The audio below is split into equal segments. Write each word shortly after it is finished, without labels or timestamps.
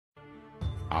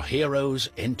Our heroes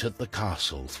entered the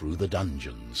castle through the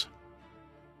dungeons.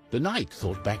 The knight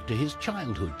thought back to his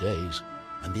childhood days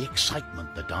and the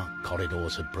excitement the dark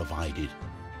corridors had provided,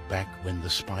 back when the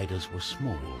spiders were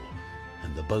small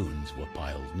and the bones were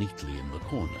piled neatly in the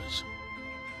corners.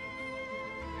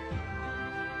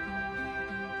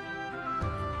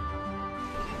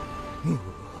 Ooh,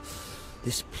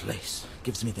 this place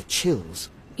gives me the chills.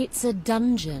 It's a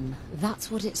dungeon.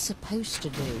 That's what it's supposed to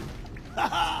do.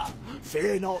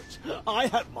 Fear not, I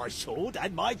have my sword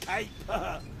and my cape.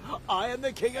 I am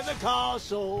the king of the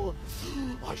castle.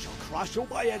 I shall crush all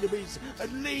my enemies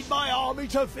and lead my army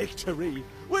to victory.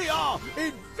 We are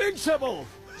invincible!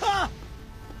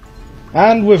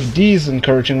 And with these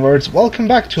encouraging words, welcome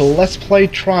back to Let's Play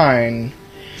Trine.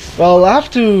 Well, I have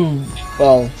to,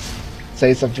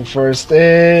 say something first.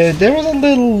 There was a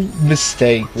little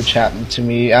mistake which happened to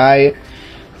me.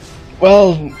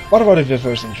 What about if we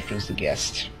first introduce the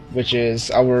guest? Which is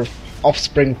our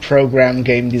offspring program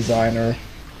game designer.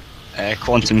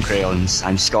 Quantum Crayons.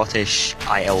 I'm Scottish,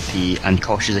 ILP, and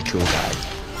Kosh is a cool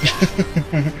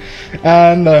guy.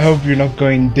 And I hope you're not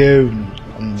going down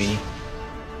on me.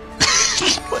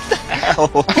 What the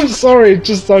hell? I'm sorry, it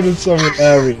just sounded so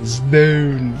hilarious.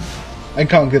 Down. I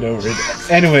can't get over it.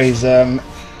 Anyways,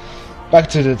 back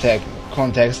to the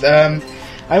context.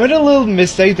 I made a little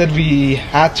mistake that we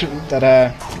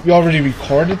already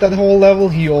recorded that whole level.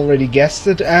 He already guessed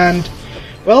it, and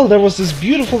well, there was this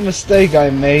beautiful mistake I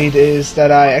made, is that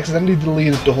I accidentally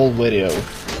deleted the whole video.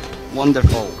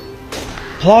 Wonderful.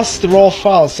 Plus the raw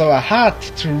file, so I had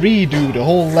to redo the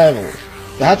whole level.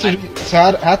 I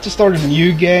had to start a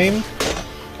new game,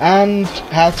 and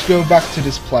had to go back to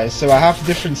this place. So I have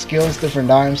different skills, different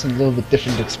items, and a little bit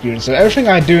different experience. So everything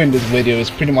I do in this video is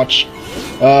pretty much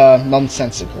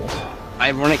nonsensical.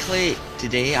 Ironically,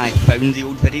 today I found the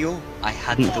old video. I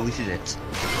hadn't deleted it.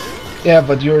 Yeah,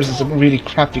 but yours is a really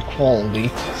crappy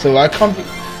quality, so I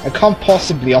can't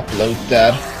possibly upload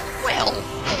that. Well,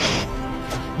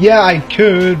 yeah, I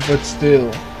could, but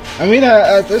still. I mean,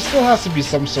 there still has to be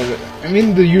some sort of... I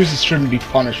mean, the users shouldn't be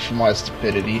punished for my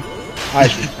stupidity. I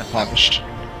should be punished.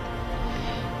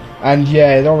 And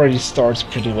yeah, it already starts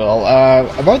pretty well.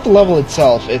 About the level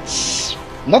itself, it's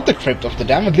not the Crypt of the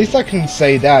Damned. At least I can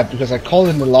say that, because I called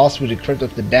it in the last video the Crypt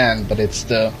of the Damned, but it's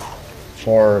the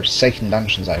Forsaken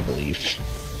Dungeons, I believe.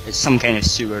 it's some kind of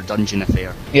sewer dungeon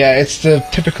affair. Yeah, it's the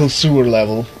typical sewer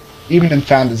level. Even in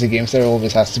fantasy games, there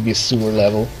always has to be a sewer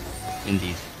level.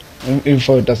 Indeed. Even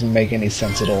though it doesn't make any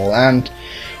sense at all. And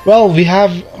well, we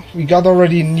got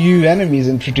already new enemies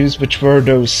introduced, which were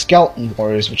those skeleton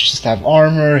warriors, which just have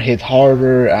armor, hit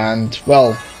harder, and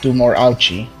well, do more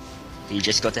ouchie. You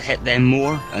just got to hit them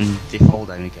more, and they fall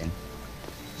down again.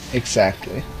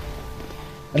 Exactly.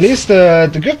 At least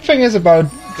the good thing is about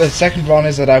the second run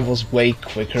is that I was way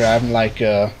quicker. I'm like,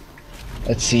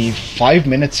 let's see, 5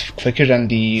 minutes quicker than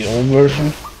the old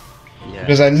version. Yeah.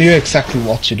 Because I knew exactly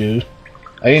what to do.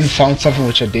 I even found something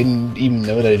which I didn't even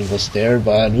know that it was there,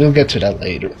 but we'll get to that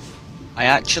later. I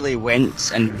actually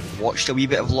went and watched a wee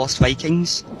bit of Lost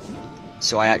Vikings,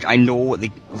 so I know what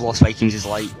the Lost Vikings is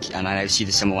like, and I now see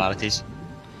the similarities.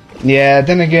 Yeah,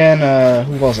 then again,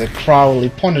 who was it? Crowley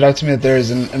pointed out to me that there is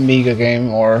an Amiga game,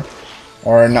 or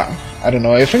not, I don't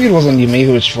know, I think it was on the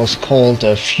Amiga, which was called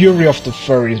Fury of the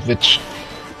Furries, which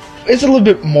is a little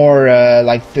bit more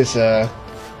like this,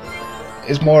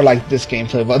 it's more like this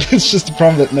gameplay, but it's just the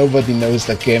problem that nobody knows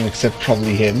that game except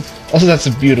probably him. Also, that's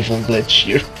a beautiful glitch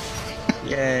here.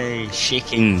 Yay,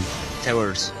 shaking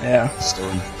towers. Yeah.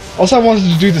 Stone. Also, I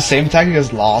wanted to do the same tactic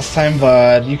as last time,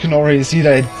 but you can already see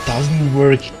that it doesn't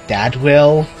work that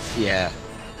well. Yeah.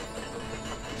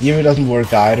 It doesn't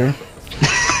work either.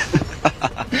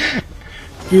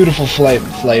 Beautiful flame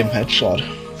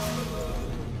headshot.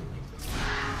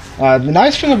 The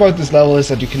nice thing about this level is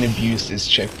that you can abuse these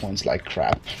checkpoints like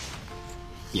crap.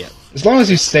 Yeah. As long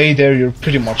as you stay there, you're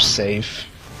pretty much safe.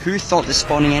 Who thought the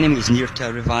spawning enemies near to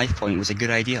a revive point was a good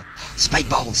idea? Spike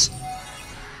balls!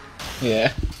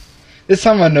 Yeah. This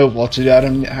time I know what to do. I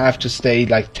don't have to stay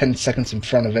like 10 seconds in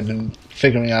front of it and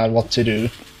figuring out what to do.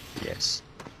 Yes.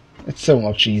 It's so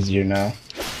much easier now.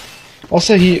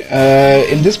 Also,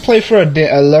 in this playthrough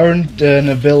I learned an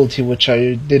ability which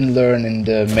I didn't learn in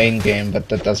the main game, but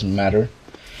that doesn't matter.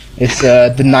 It's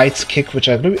the Knight's Kick, which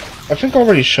I think I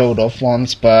already showed off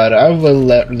once, but I will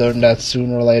learn that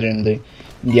sooner or later in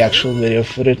the actual video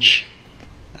footage.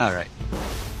 Alright.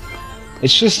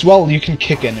 It's just, well, you can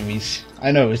kick enemies.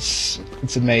 I know, it's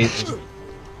amazing.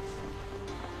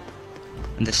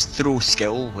 And this throw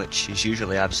skill, which is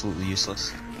usually absolutely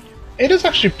useless. It is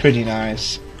actually pretty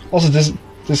nice. Also,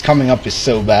 this coming up is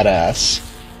so badass.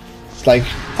 It's like,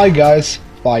 hi guys,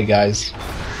 Bye, guys.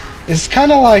 It's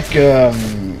kind of like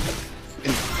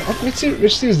which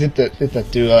series did that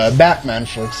do? Batman,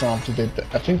 for example, did that.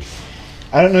 I think,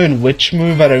 I don't know in which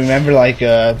movie, but I remember like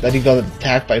that he got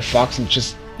attacked by Fox and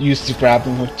just used the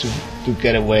grappling hook to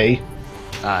get away.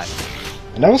 Aye.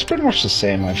 And that was pretty much the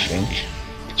same, I think.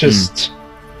 Just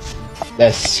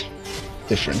less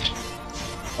different.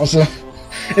 Also,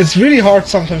 it's really hard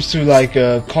sometimes to like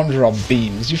conjure up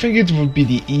beams. You think it would be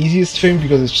the easiest thing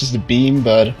because it's just a beam,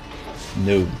 but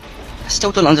no. I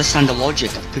still don't understand the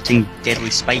logic of putting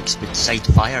deadly spikes beside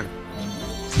fire.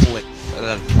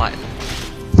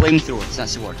 Flamethrowers,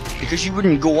 that's the word. Because you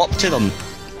wouldn't go up to them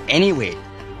anyway.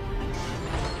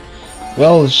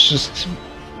 Well, it's just...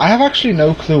 I have actually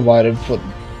no clue why they put...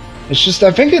 It's just,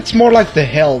 I think it's more like the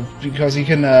help, because you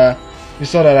can, you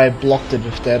saw that I blocked it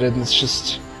with that, and it's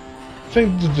just... I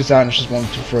think the designers just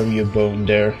wanted to throw you a bone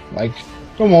there. Like,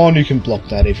 come on, you can block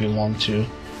that if you want to.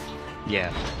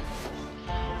 Yeah.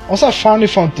 Also, I finally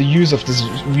found the use of this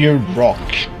weird rock.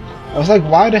 I was like,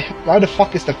 why the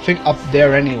fuck is that thing up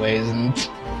there anyways? And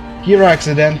here I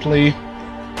accidentally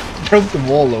broke the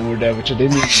wall over there, which I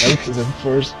didn't even notice at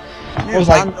first. I was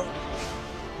like,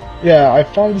 yeah, I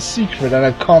found the secret and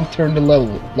I can't turn the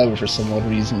level for some odd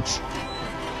reasons.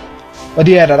 But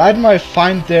yeah, that item I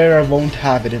find there, I won't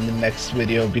have it in the next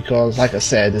video because, like I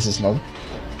said, this is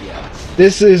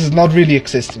not really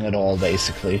existing at all,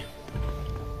 basically.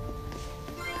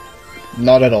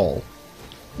 Not at all.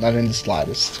 Not in the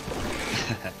slightest.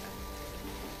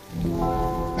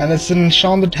 And it's an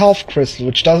enchanted health crystal,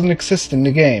 which doesn't exist in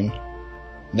the game.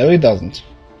 No, it doesn't.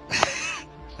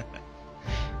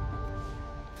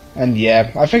 And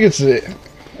yeah, I think it's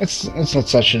not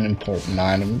such an important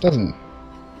item. It doesn't.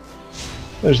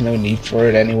 There's no need for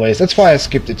it, anyways. That's why I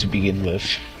skipped it to begin with.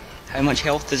 How much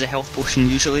health does a health potion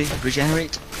usually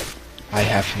regenerate? I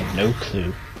have no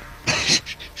clue.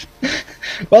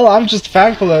 Well, I'm just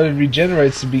thankful that it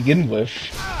regenerates to begin with.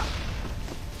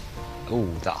 Oh,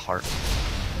 that hurt.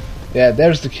 Yeah,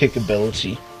 there's the kick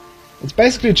ability. It's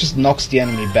basically just knocks the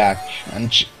enemy back,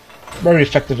 and very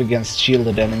effective against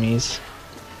shielded enemies.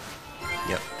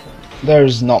 Yep.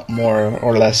 There's not more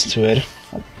or less to it.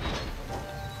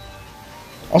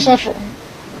 Also,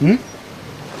 No,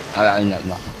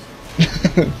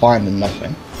 nothing. Fine and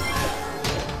nothing.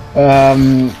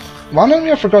 One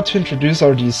enemy I forgot to introduce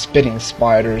are these spitting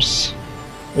spiders,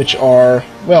 which are,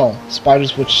 well,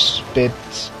 spiders which spit...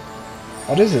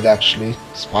 What is it actually?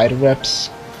 Spider webs?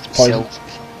 Silk.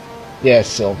 Yeah,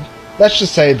 silk. Let's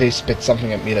just say they spit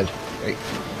something at me that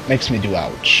makes me do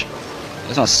ouch.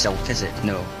 It's not silk, is it?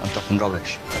 No, I'm talking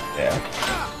rubbish. Yeah.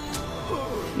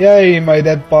 Yay, my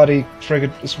dead body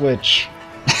triggered the switch.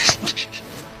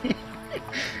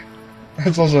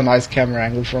 That's also a nice camera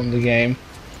angle from the game.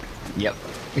 Yep.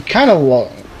 It kind of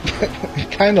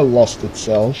lost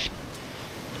itself.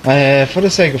 For the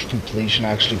sake of completion, I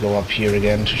actually go up here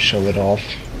again to show it off.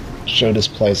 Show this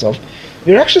place off.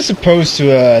 You're actually supposed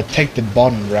to take the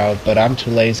bottom route, but I'm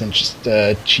too lazy and just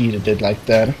cheated it like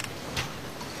that.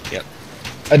 Yep.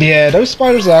 And yeah, those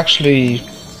spiders are actually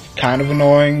kind of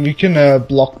annoying. You can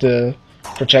block the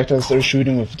projectiles they're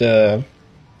shooting with the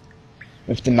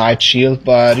night shield,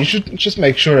 but you should just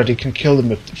make sure that you can kill them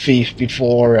with the thief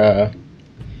before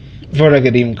they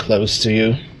get even close to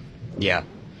you. Yeah.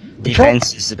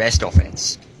 Defense is the best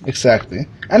offense. Exactly.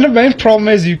 And the main problem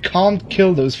is you can't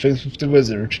kill those things with the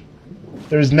wizard.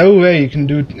 There's no way you can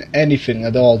do anything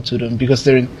at all to them because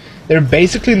they're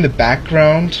basically in the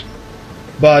background,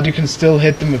 but you can still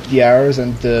hit them with the arrows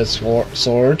and the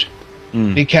sword.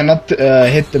 You cannot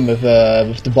hit them with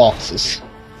the boxes.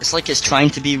 It's like it's trying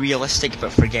to be realistic,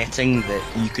 but forgetting that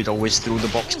you could always throw the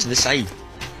box to the side.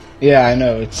 Yeah, I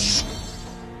know, it's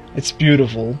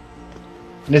beautiful.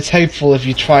 And it's hateful if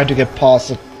you try to get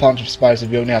past a bunch of spiders if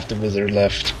you only have the wizard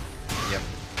left. Yep.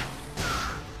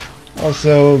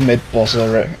 Also, mid-boss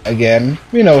again.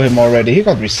 We know him already, he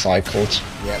got recycled.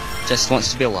 Yep. Just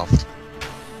wants to be loved.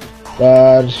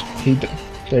 But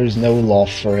there's no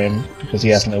love for him, because he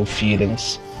has no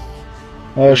feelings.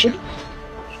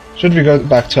 Should we go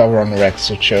back to our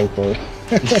anorexia choker?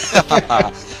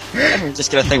 Everyone's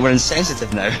just gonna think we're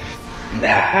insensitive now.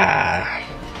 Nah.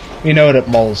 We know that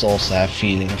moles also have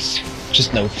feelings,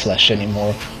 just no flesh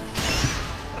anymore.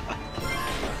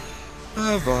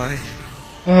 Oh boy.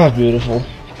 Oh, beautiful.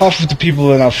 Half of the people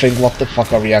will now think, what the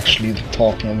fuck are we actually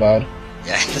talking about?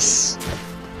 Yes.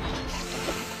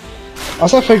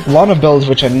 Also, I think one build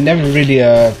which I never really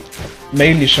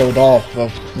mainly showed off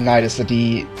of tonight is that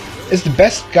he is the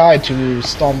best guy to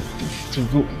stomp,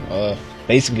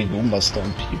 basically Goomba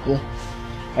stomp people.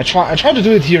 I tried to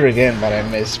do it here again, but I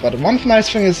missed. But one nice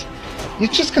thing is, You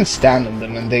just can stand on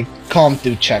them and they can't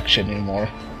do check shit anymore.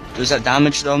 Does that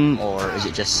damage them, or is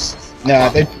it just... No,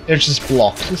 they're just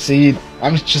blocked. See,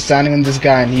 I'm just standing on this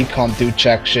guy and he can't do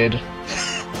check shit.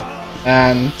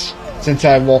 And since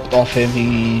I walked off him,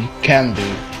 he can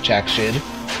do check shit.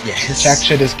 Yes. Check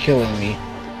shit is killing me.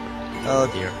 Oh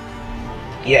dear.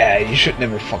 Yeah, you should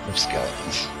never fuck with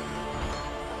skeletons.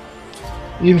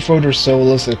 Even though they're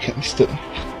soulless, they can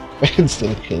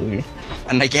still kill you.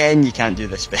 And again, you can't do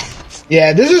this bit.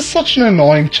 Yeah, this is such an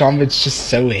annoying chump, it's just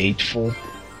so hateful.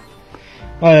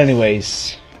 But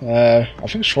anyways, I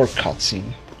think short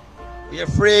cutscene. We are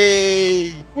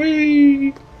free!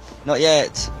 Whee! Not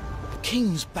yet. The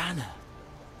King's banner.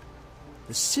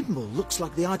 The symbol looks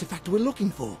like the artifact we're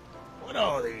looking for. What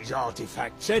are these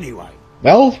artifacts anyway?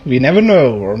 Well, we never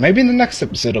know, or maybe in the next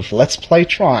episode of Let's Play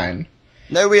Trine.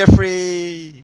 Now we are free!